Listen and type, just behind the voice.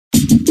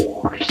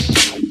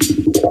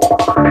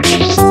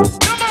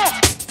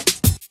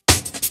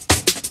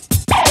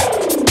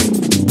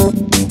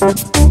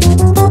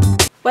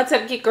What's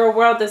up, Geek Girl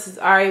World? This is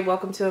Ari.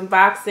 Welcome to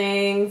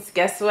Unboxings.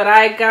 Guess what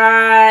I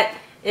got?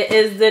 It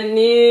is the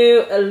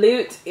new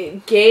Loot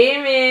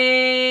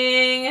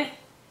Gaming.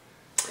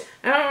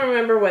 I don't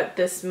remember what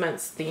this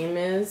month's theme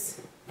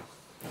is,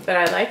 but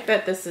I like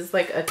that this is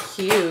like a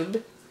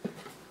cube.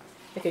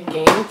 Like a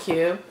game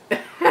cube.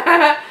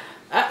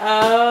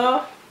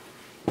 Uh-oh.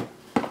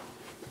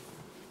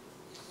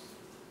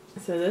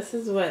 So this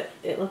is what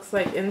it looks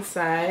like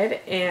inside,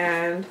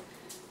 and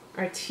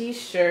our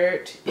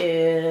t-shirt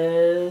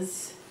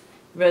is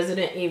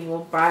Resident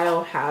Evil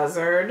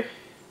Biohazard,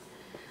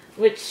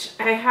 which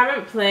I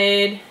haven't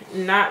played.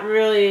 Not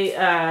really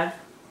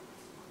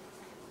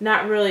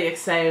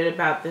excited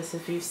about this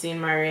if you've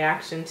seen my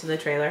reaction to the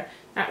trailer.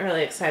 Not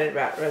really excited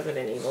about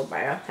Resident Evil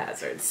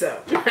Biohazard,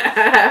 so.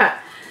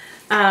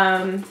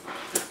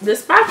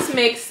 This box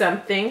makes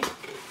something.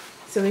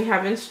 So we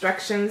have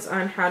instructions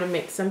on how to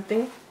make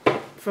something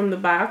from the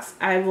box.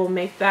 I will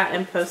make that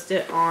and post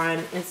it on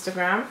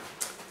Instagram.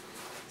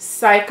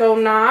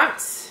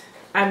 Psychonauts.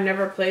 I've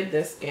never played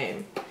this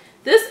game.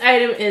 This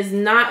item is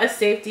not a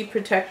safety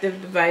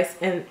protective device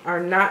and are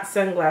not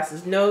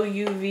sunglasses. No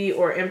UV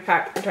or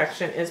impact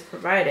protection is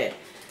provided.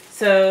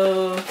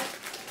 So,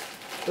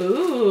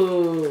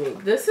 ooh,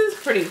 this is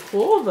pretty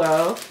cool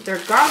though. They're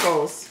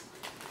goggles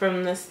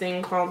from this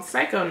thing called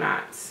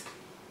Psychonauts.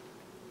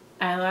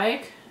 I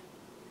like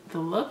the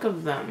look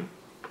of them.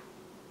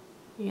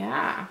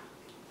 Yeah.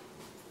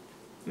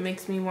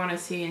 Makes me want to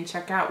see and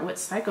check out what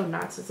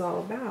Psychonauts is all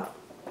about.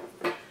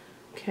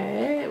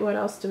 Okay, what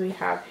else do we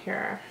have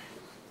here?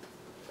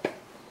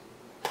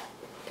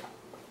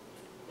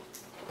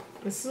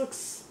 This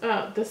looks,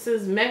 oh, this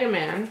is Mega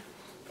Man.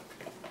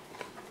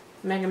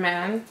 Mega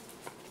Man.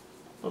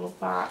 Little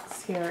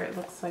box here. It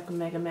looks like a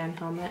Mega Man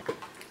helmet.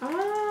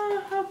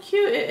 Oh, how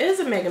cute. It is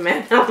a Mega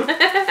Man helmet.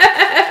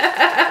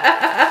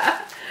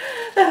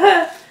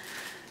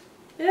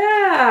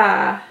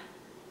 Yeah.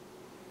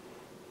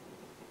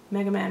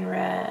 Mega Man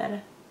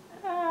Red.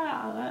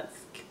 Oh, that's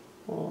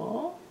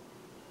cool.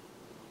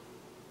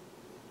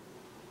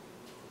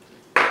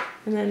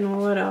 And then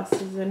what else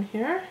is in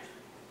here?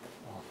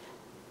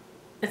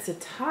 It's a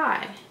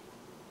tie.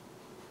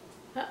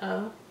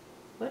 Uh-oh.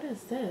 What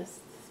is this?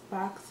 This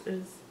box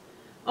is...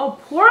 Oh,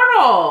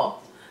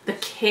 Portal! The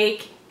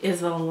cake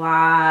is a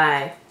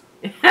lie.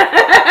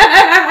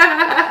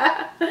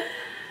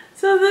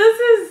 So this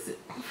is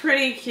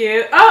pretty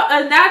cute. Oh,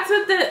 and that's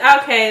what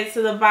the... Okay,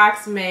 so the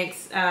box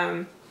makes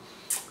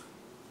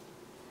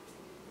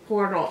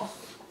Portal.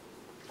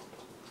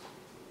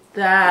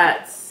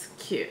 That's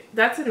cute.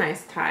 That's a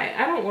nice tie.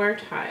 I don't wear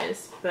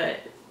ties, but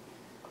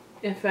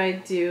if I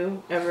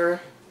do ever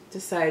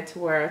decide to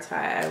wear a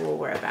tie, I will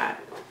wear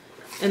that.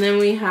 And then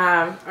we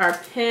have our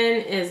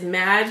pin is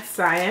Mad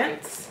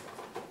Science.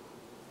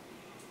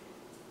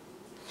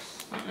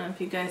 I don't know if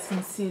you guys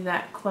can see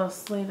that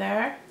closely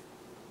there.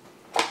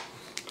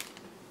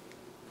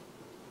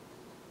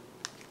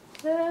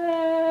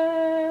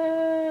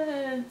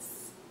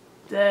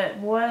 That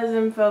was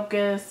in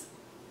focus.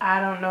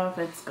 I don't know if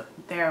it's...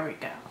 There we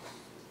go.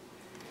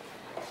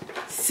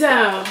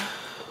 So,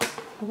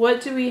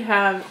 what do we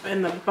have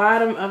in the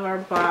bottom of our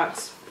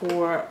box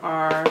for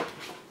our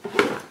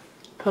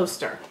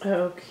poster?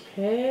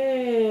 Okay.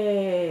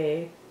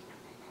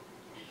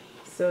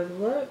 So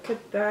look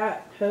at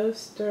that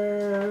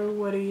poster.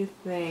 What do you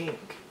think?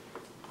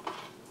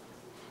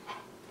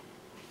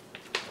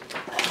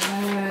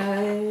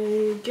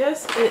 I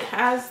guess it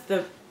has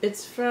the...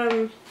 It's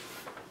from...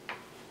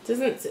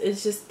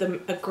 It's just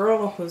a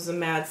girl who's a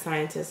mad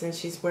scientist, and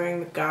she's wearing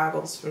the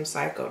goggles from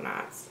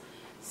Psychonauts.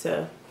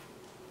 So,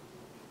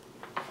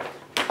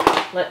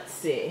 let's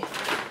see.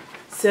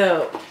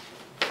 So,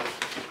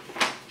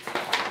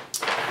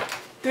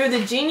 through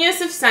the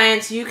genius of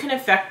science, you can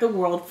affect the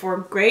world for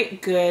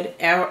great good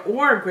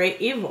or great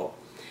evil.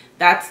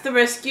 That's the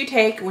risk you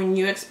take when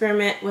you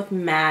experiment with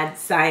mad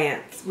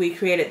science. We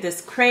created this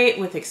crate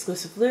with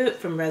exclusive loot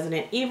from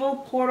Resident Evil,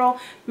 Portal,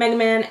 Mega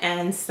Man,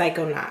 and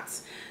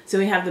Psychonauts. So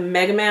we have the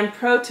Mega Man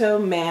Proto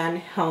Man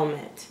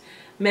helmet.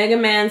 Mega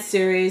Man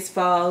series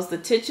follows the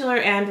titular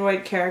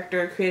android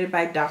character created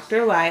by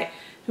Dr. Light,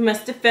 who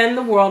must defend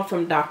the world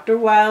from Dr.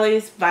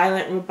 Wily's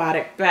violent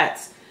robotic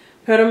threats.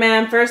 Proto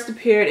Man first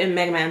appeared in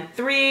Mega Man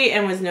 3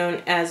 and was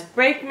known as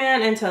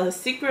Breakman until his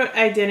secret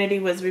identity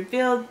was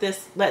revealed.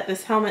 Let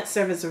this helmet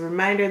serve as a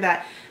reminder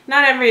that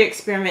not every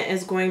experiment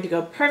is going to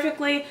go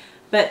perfectly,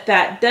 but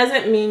that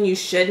doesn't mean you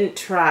shouldn't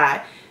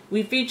try.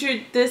 We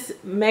featured this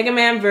Mega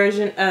Man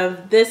version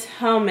of this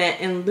helmet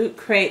in Loot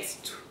Crate's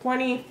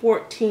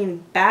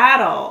 2014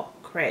 Battle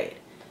Crate.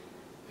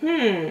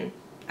 I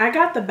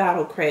got the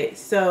Battle Crate,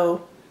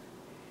 so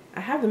I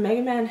have the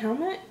Mega Man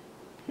helmet?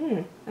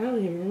 I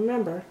don't even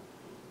remember.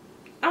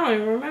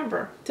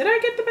 Did I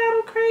get the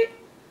Battle Crate?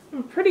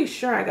 I'm pretty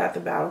sure I got the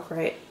Battle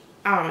Crate.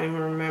 I don't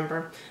even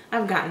remember.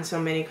 I've gotten so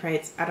many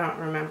crates, I don't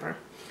remember.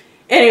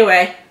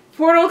 Anyway,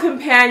 Portal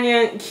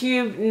Companion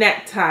Cube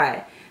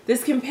Necktie.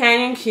 This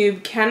companion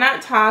cube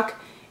cannot talk.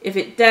 If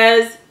it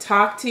does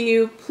talk to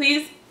you,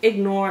 please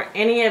ignore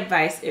any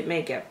advice it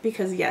may give,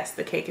 because yes,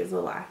 the cake is a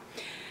lie.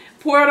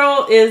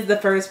 Portal is the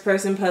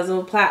first-person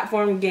puzzle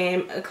platform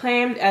game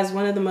acclaimed as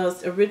one of the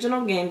most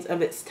original games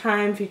of its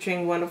time,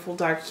 featuring wonderful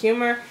dark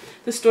humor.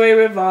 The story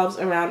revolves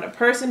around a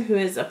person who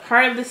is a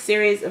part of the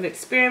series of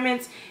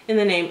experiments in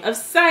the name of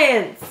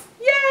science.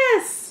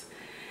 Yes!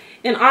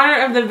 In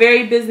honor of the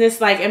very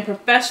businesslike and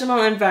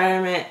professional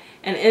environment,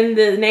 and in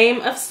the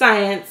name of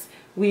science,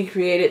 we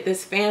created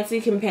this fancy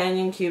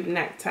companion cube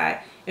necktie.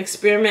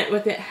 Experiment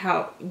with it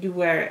how you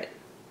wear it.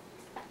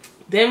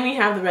 Then we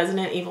have the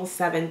Resident Evil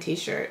 7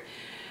 t-shirt.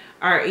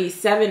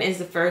 RE7 is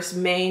the first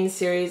main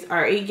series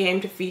RE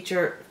game to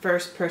feature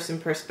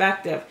first-person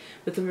perspective.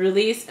 With the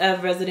release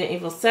of Resident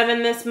Evil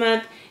 7 this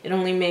month, it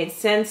only made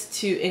sense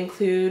to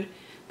include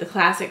the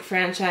classic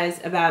franchise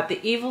about the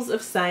evils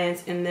of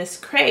science in this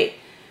crate.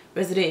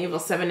 Resident Evil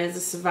 7 is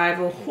a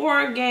survival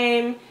horror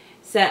game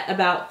set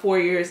about 4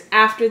 years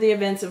after the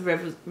events of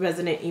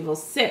Resident Evil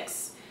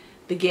 6.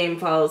 The game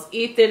follows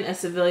Ethan, a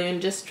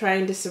civilian just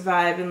trying to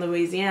survive in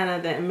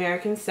Louisiana. The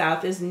American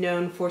South is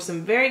known for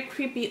some very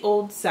creepy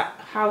old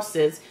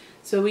houses,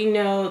 so we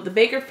know the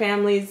Baker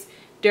family's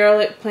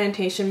derelict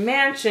plantation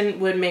mansion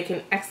would make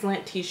an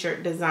excellent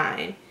t-shirt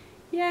design.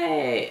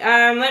 Yay!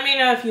 Let me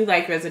know if you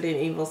like Resident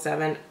Evil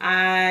 7.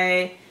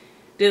 I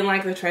didn't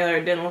like the trailer.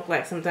 It didn't look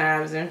like something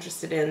I was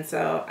interested in,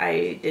 so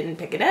I didn't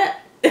pick it up.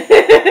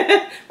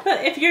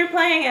 But if you're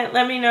playing it,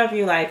 let me know if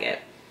you like it.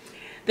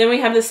 Then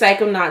we have the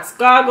Psychonauts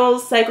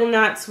goggles.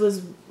 Psychonauts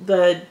was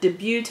the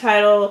debut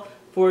title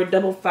for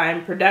Double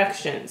Fine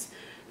Productions.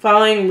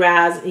 Following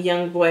Raz, a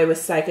young boy with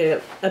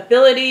psychic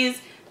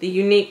abilities, the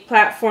unique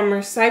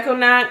platformer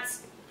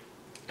Psychonauts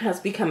has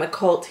become a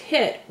cult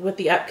hit. With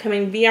the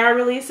upcoming VR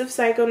release of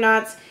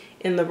Psychonauts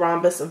in the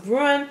Rhombus of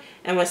Ruin,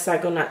 and with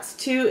Psychonauts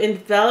 2 in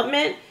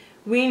development,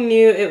 we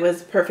knew it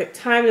was perfect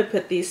time to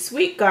put these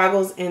sweet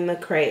goggles in the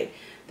crate.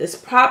 This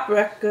prop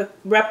replica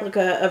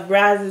of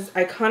Raz's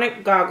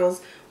iconic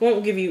goggles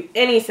won't give you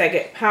any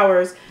psychic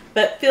powers,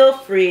 but feel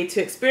free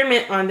to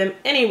experiment on them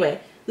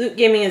anyway. Loot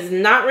Gaming is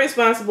not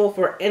responsible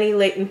for any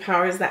latent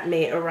powers that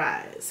may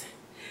arise.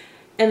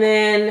 And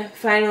then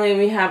finally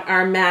we have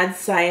our Mad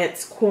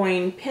Science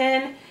coin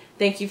pin.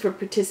 Thank you for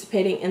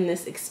participating in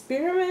this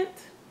experiment.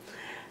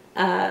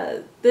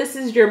 This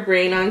is your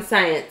brain on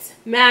science.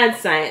 Mad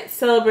Science.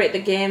 Celebrate the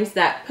games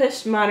that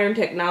push modern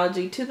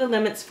technology to the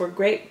limits for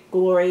great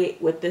glory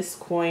with this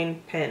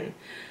coin pin.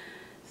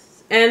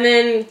 And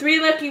then 3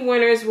 lucky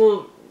winners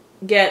will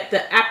get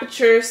the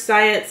Aperture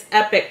Science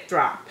Epic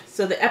Drop.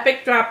 So the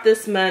Epic Drop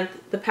this month,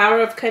 the power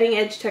of cutting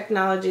edge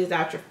technology is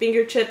at your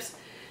fingertips.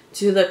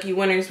 2 lucky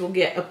winners will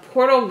get a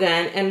portal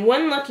gun, and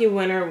 1 lucky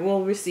winner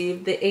will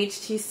receive the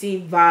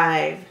HTC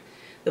Vive.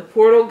 The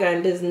portal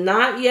gun does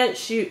not yet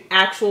shoot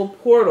actual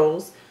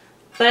portals,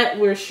 but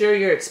we're sure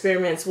your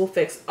experiments will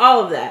fix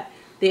all of that.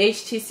 The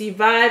HTC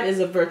Vive is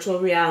a virtual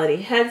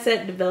reality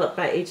headset developed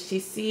by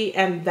HTC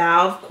and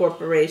Valve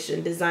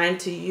Corporation, designed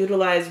to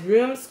utilize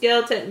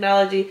room-scale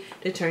technology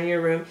to turn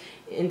your room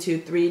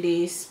into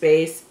 3D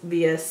space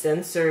via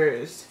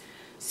sensors.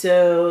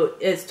 So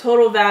its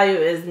total value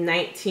is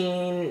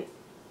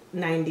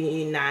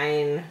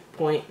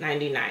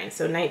 $1999.99.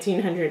 So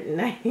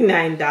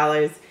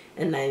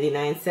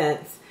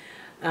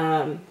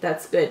 $1,999.99.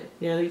 That's good.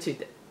 Nearly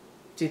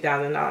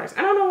 $2,000.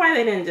 I don't know why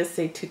they didn't just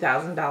say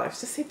 $2,000.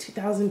 Just say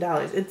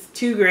 $2,000. It's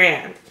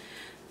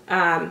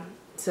 $2,000.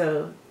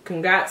 So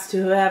congrats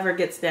to whoever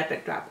gets the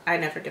Epic Drop. I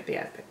never get the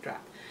Epic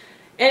Drop.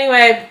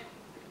 Anyway,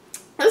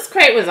 this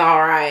crate was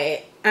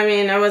alright. I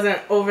mean, I wasn't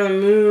over the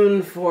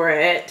moon for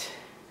it.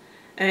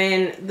 I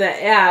mean, the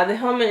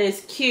helmet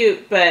is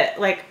cute, but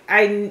like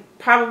I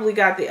probably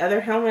got the other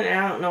helmet and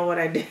I don't know what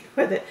I did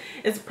with it.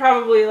 It's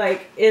probably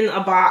like in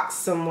a box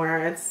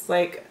somewhere. It's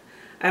like,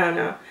 I don't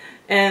know.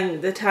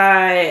 And the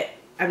tie,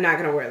 I'm not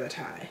going to wear the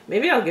tie.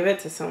 Maybe I'll give it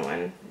to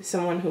someone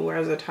who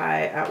wears a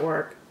tie at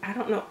work. I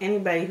don't know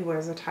anybody who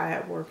wears a tie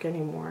at work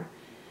anymore.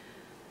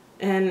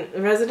 And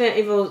Resident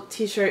Evil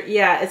t-shirt,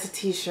 yeah, it's a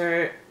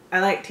t-shirt. I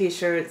like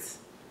t-shirts.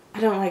 I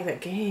don't like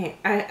that game.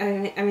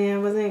 I mean, I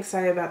wasn't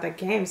excited about that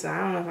game, so I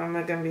don't know if I'm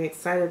going to be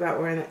excited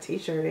about wearing that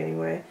t-shirt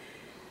anyway.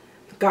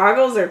 The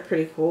goggles are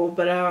pretty cool,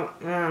 but I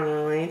don't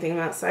know anything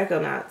about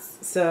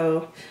Psychonauts.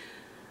 So,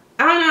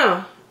 I don't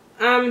know.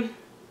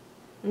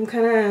 I'm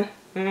kind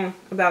of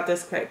about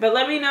this crate. But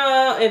let me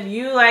know if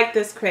you like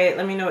this crate.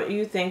 Let me know what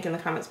you think in the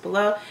comments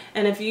below.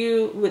 And if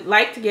you would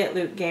like to get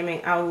Loot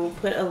Gaming, I will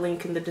put a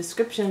link in the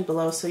description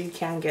below so you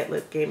can get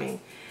Loot Gaming.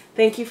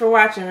 Thank you for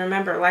watching.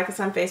 Remember, like us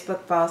on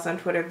Facebook, follow us on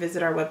Twitter,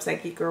 visit our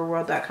website,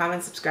 GeekGirlWorld.com,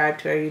 and subscribe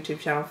to our YouTube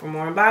channel for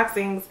more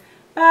unboxings.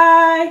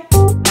 Bye!